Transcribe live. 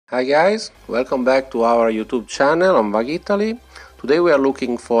Hi guys, welcome back to our YouTube channel on Vagitaly. Today we are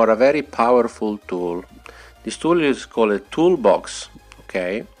looking for a very powerful tool. This tool is called a Toolbox,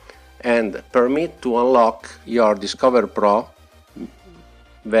 okay, and permit to unlock your Discover Pro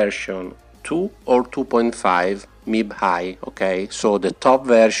version 2 or 2.5 MIB high, okay, so the top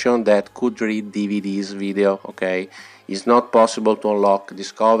version that could read DVDs video, okay. It's not possible to unlock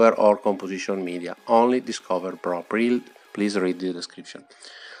Discover or Composition Media, only Discover Pro. Please read the description.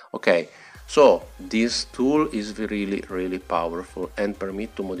 Okay, so this tool is really powerful and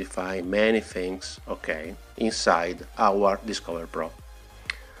permit to modify many things, okay, inside our Discover Pro.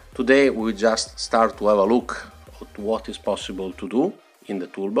 Today we just start to have a look at what is possible to do in the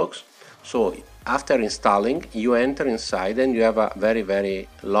toolbox. So after installing, you enter inside and you have a very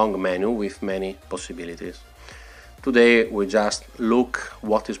long menu with many possibilities. Today we just look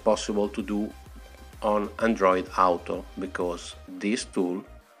what is possible to do on Android Auto, because this tool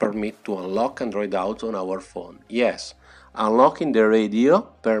permit to unlock Android Auto on our phone. Yes, unlocking the radio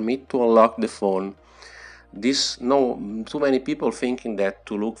permit to unlock the phone. Too many people thinking that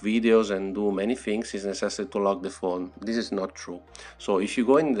to look videos and do many things is necessary to lock the phone. This is not true. So if you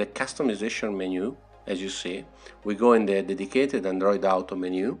go in the customization menu, as you see, we go in the dedicated Android Auto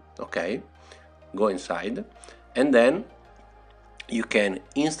menu, okay, go inside, and then you can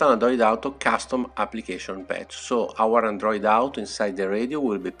install Android Auto custom application patch. So our Android Auto inside the radio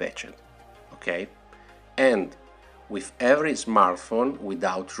will be patched, okay? And with every smartphone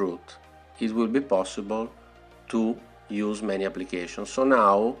without root, it will be possible to use many applications. So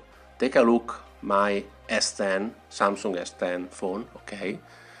now take a look my S10, Samsung S10 phone, okay?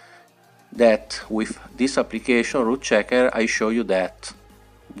 That with this application root checker, I show you that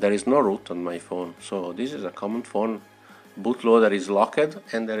there is no root on my phone. So this is a common phone. Bootloader is locked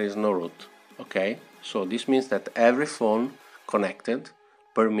and there is no root, okay? So this means that every phone connected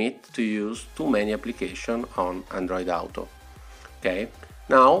permit to use too many applications on Android Auto, okay?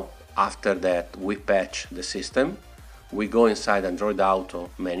 Now after that we patch the system, we go inside Android Auto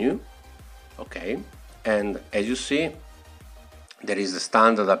menu, okay, and as you see there is the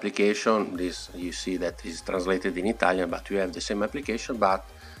standard application. This you see that is translated in Italian, but you have the same application, but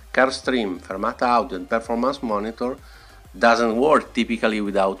Car Stream, Fermata Audio and Performance Monitor doesn't work typically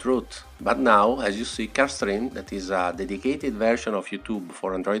without root. But now, as you see, Car Stream, that is a dedicated version of YouTube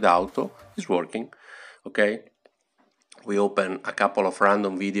for Android Auto, is working, okay? We open a couple of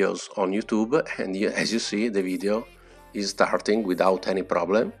random videos on YouTube and as you see, the video is starting without any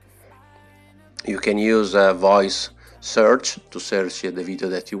problem. You can use voice search to search the video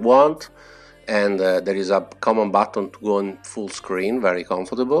that you want, and there is a common button to go on full screen, very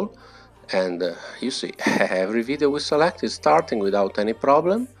comfortable. And you see, every video we select is starting without any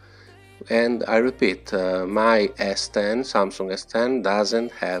problem. And I repeat, my S10, Samsung S10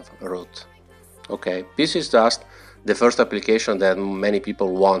 doesn't have root. Okay, this is just the first application that many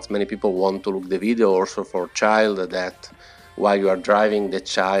people want. Many people want to look the video also for child, that while you are driving the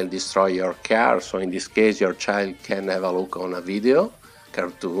child destroy your car. So in this case your child can have a look on a video,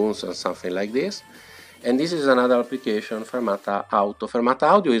 cartoons and something like this. And this is another application, Fermata Auto. Fermata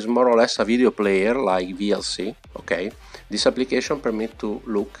Audio is more or less a video player like VLC, okay? This application permits to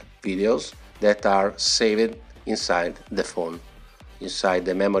look videos that are saved inside the phone, inside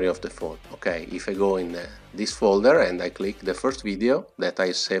the memory of the phone, okay? If I go in this folder and I click the first video that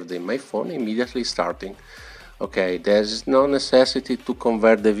I saved in my phone, immediately starting. Okay, there's no necessity to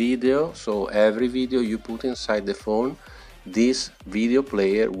convert the video, so every video you put inside the phone, this video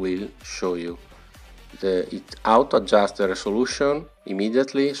player will show you. It auto-adjusts the resolution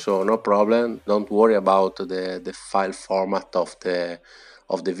immediately, so no problem. Don't worry about the file format of the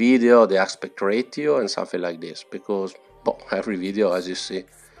video, the aspect ratio and something like this, because every video, as you see,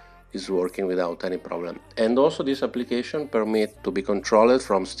 is working without any problem. And also this application permits to be controlled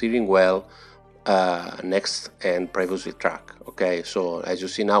from steering wheel, next and previously track, okay? So as you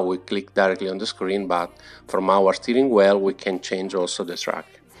see now we click directly on the screen, but from our steering wheel we can change also the track.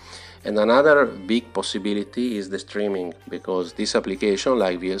 And another big possibility is the streaming, because this application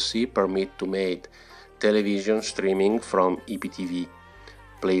like VLC permit to make television streaming from IPTV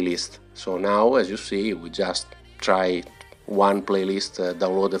playlist. So now as you see we just try one playlist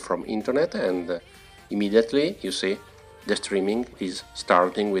downloaded from internet, and immediately you see the streaming is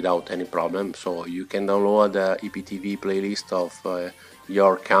starting without any problem. So you can download the IPTV playlist of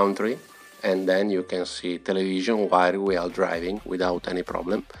your country and then you can see television while we are driving without any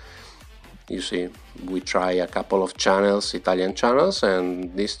problem. You see, we try a couple of channels, Italian channels,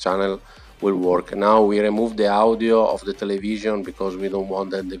 and this channel will work. Now we remove the audio of the television because we don't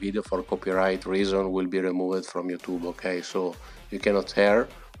want that the video for copyright reason will be removed from YouTube, okay? So you cannot hear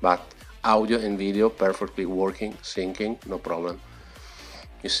but audio and video perfectly working, syncing, no problem.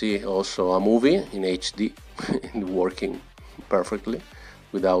 You see also a movie in HD working perfectly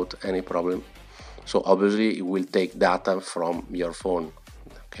without any problem. So obviously it will take data from your phone.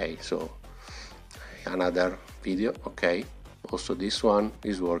 Okay, so another video. Okay, also this one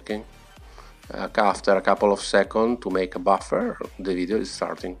is working. After a couple of seconds to make a buffer, the video is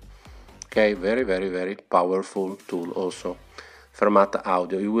starting. Okay, very powerful tool also. Fermata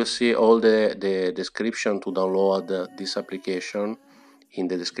Audio. You will see all the description to download this application in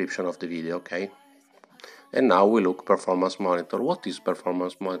the description of the video. Okay. And now we look Performance Monitor. What is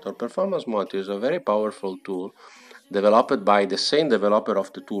Performance Monitor? Performance Monitor is a very powerful tool developed by the same developer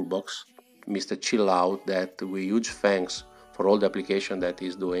of the Toolbox, Mr. Chillout, that we huge thanks for all the application that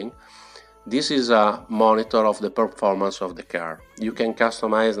he's doing. This is a monitor of the performance of the car. You can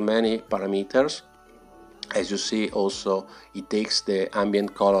customize many parameters. As you see, also it takes the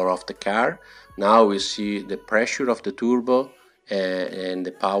ambient color of the car. Now we see the pressure of the turbo and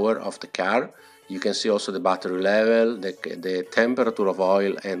the power of the car. You can see also the battery level, the temperature of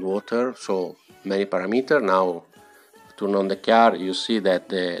oil and water, so many parameters. Now turn on the car, you see that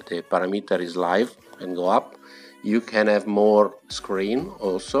the parameter is live and go up. You can have more screen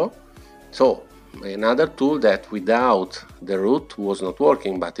also. So another tool that without the root was not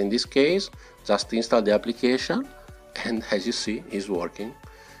working, but in this case just install the application and as you see is working.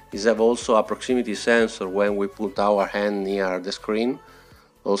 It have also a proximity sensor. When we put our hand near the screen,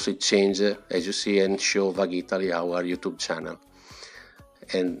 also it changes as you see and show vagitaly our YouTube channel.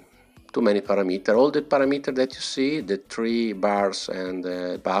 And too many parameters. All the parameters that you see, the 3 bars and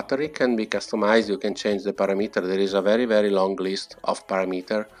the battery, can be customized. You can change the parameter. There is a very long list of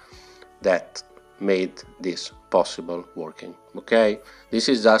parameters that made this possible working. Okay, this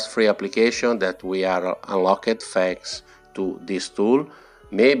is just free application that we are unlocked thanks to this tool.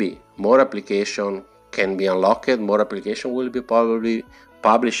 Maybe more application can be unlocked, more application will be probably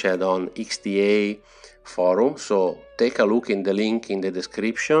published on XDA forum, so take a look in the link in the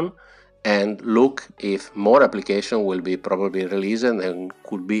description and look if more application will be probably released and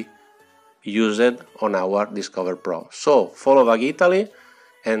could be used on our Discover Pro. So follow vagitaly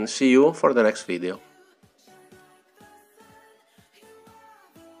and see you for the next video.